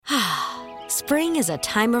Spring is a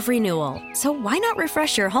time of renewal, so why not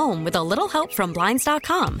refresh your home with a little help from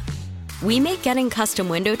Blinds.com? We make getting custom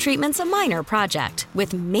window treatments a minor project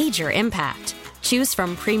with major impact. Choose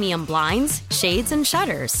from premium blinds, shades, and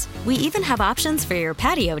shutters. We even have options for your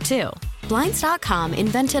patio, too. Blinds.com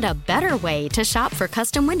invented a better way to shop for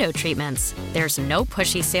custom window treatments. There's no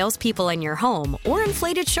pushy salespeople in your home or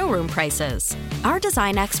inflated showroom prices. Our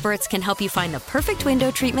design experts can help you find the perfect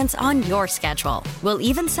window treatments on your schedule. We'll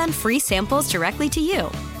even send free samples directly to you.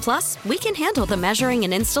 Plus, we can handle the measuring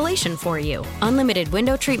and installation for you. Unlimited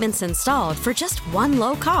window treatments installed for just one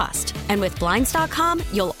low cost. And with Blinds.com,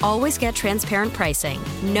 you'll always get transparent pricing.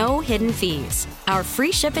 No hidden fees. Our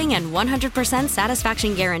free shipping and 100%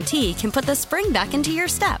 satisfaction guarantee can put the spring back into your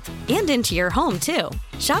step and into your home, too.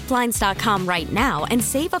 Shop Blinds.com right now and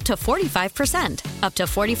save up to 45%. Up to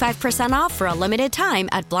 45% off for a limited time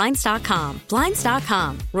at Blinds.com.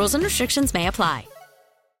 Blinds.com. Rules and restrictions may apply.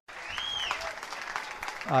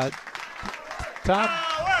 Tom?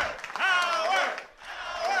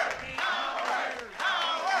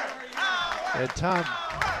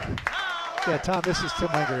 Tom, this is Tim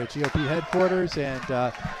Wenger at GOP headquarters, and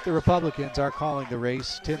the Republicans are calling the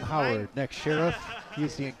race. Tim Howard, next sheriff.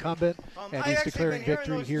 He's the incumbent, and he's declaring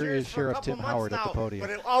victory. Here is Sheriff Tim Howard at the podium.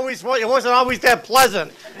 But it wasn't always that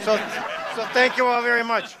pleasant. So thank you all very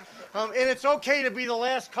much. And it's okay to be the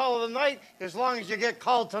last call of the night as long as you get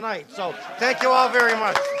called tonight. So thank you all very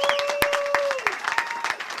much.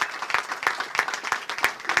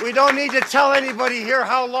 We don't need to tell anybody here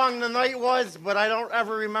how long the night was, but I don't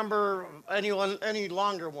ever remember any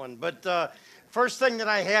longer one. But first thing that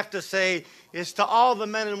I have to say is to all the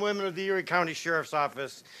men and women of the Erie County Sheriff's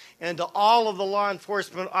Office and to all of the law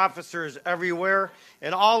enforcement officers everywhere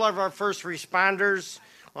and all of our first responders,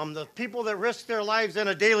 the people that risk their lives on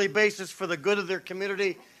a daily basis for the good of their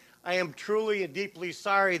community, I am truly and deeply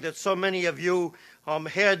sorry that so many of you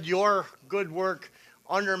had your good work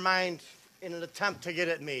undermined in an attempt to get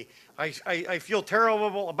at me. I feel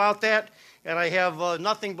terrible about that, and I have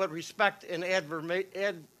nothing but respect and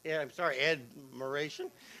admiration.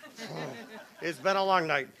 It's been a long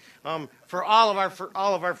night for all of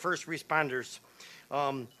our first responders.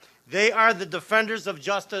 They are the defenders of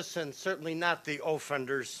justice and certainly not the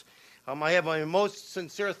offenders. I have my most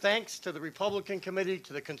sincere thanks to the Republican Committee,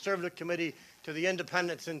 to the Conservative Committee, to the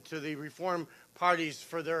Independents, and to the Reform parties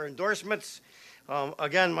for their endorsements.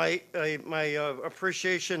 Again, my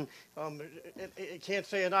appreciation, I can't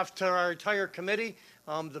say enough to our entire committee,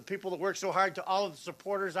 the people that work so hard, to all of the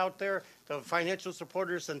supporters out there, the financial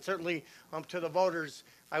supporters, and certainly to the voters.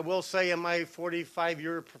 I will say in my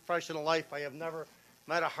 45-year professional life, I have never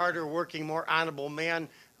met a harder working, more honorable man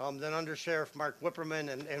than Under Sheriff Mark Whipperman,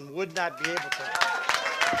 and would not be able to.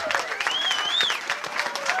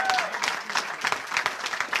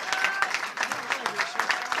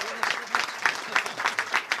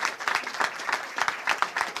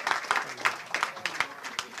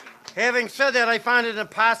 Having said that, I find it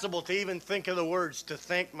impossible to even think of the words to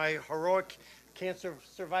thank my heroic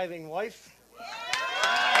cancer-surviving wife.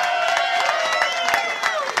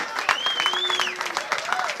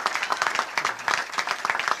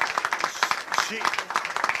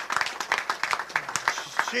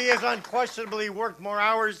 She has unquestionably worked more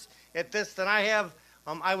hours at this than I have.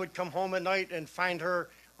 I would come home at night and find her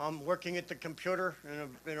working at the computer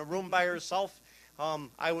in a room by herself.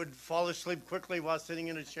 I would fall asleep quickly while sitting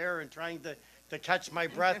in a chair and trying to catch my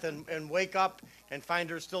breath and wake up and find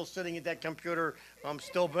her still sitting at that computer,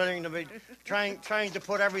 still burning to me, trying to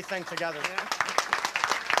put everything together.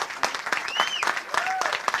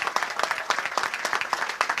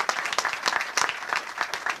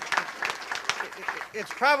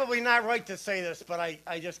 It's probably not right to say this, but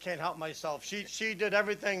I just can't help myself. She did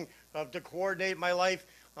everything to coordinate my life.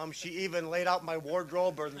 She even laid out my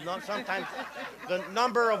wardrobe, or sometimes the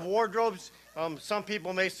number of wardrobes. Some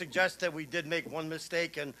people may suggest that we did make one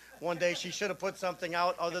mistake, and one day she should have put something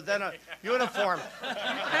out other than a uniform.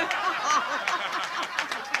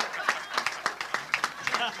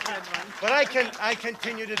 But I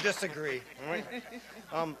continue to disagree. All right?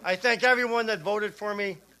 I thank everyone that voted for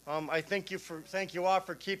me. I thank you all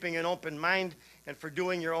for keeping an open mind and for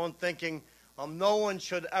doing your own thinking. No one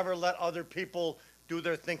should ever let other people do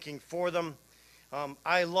their thinking for them.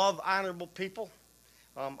 I love honorable people.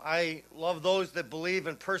 I love those that believe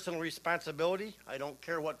in personal responsibility. I don't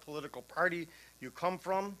care what political party you come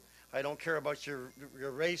from. I don't care about your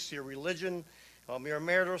race, your religion, your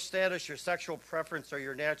marital status, your sexual preference, or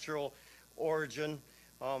your natural origin.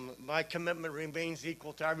 My commitment remains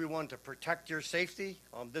equal to everyone to protect your safety.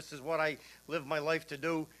 This is what I live my life to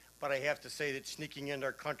do. but I have to say that sneaking into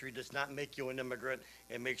our country does not make you an immigrant.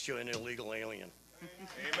 It makes you an illegal alien.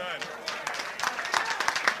 Amen.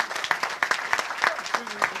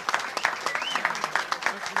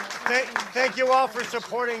 Thank you all for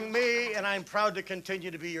supporting me, and I'm proud to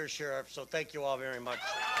continue to be your sheriff, so thank you all very much.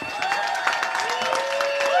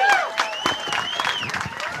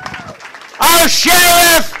 Our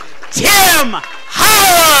Sheriff, Tim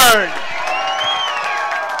Howard!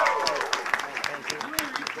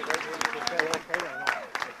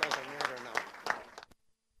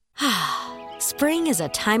 Spring is a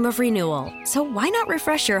time of renewal, so why not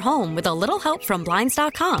refresh your home with a little help from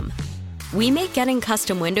Blinds.com? We make getting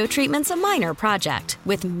custom window treatments a minor project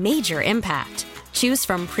with major impact. Choose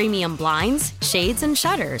from premium blinds, shades, and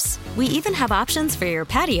shutters. We even have options for your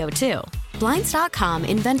patio, too. Blinds.com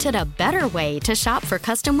invented a better way to shop for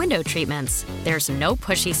custom window treatments. There's no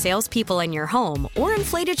pushy salespeople in your home or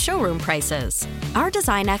inflated showroom prices. Our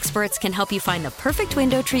design experts can help you find the perfect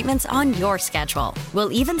window treatments on your schedule.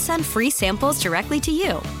 We'll even send free samples directly to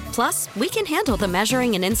you. Plus, we can handle the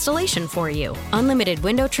measuring and installation for you. Unlimited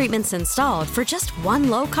window treatments installed for just one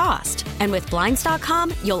low cost. And with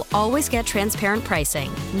Blinds.com, you'll always get transparent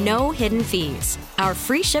pricing. No hidden fees. Our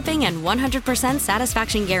free shipping and 100%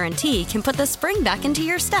 satisfaction guarantee can put the spring back into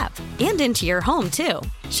your step and into your home, too.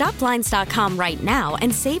 Shop Blinds.com right now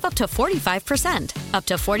and save up to 45%. Up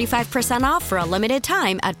to 45% off for a limited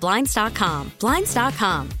time at Blinds.com.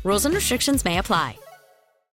 Blinds.com. Rules and restrictions may apply.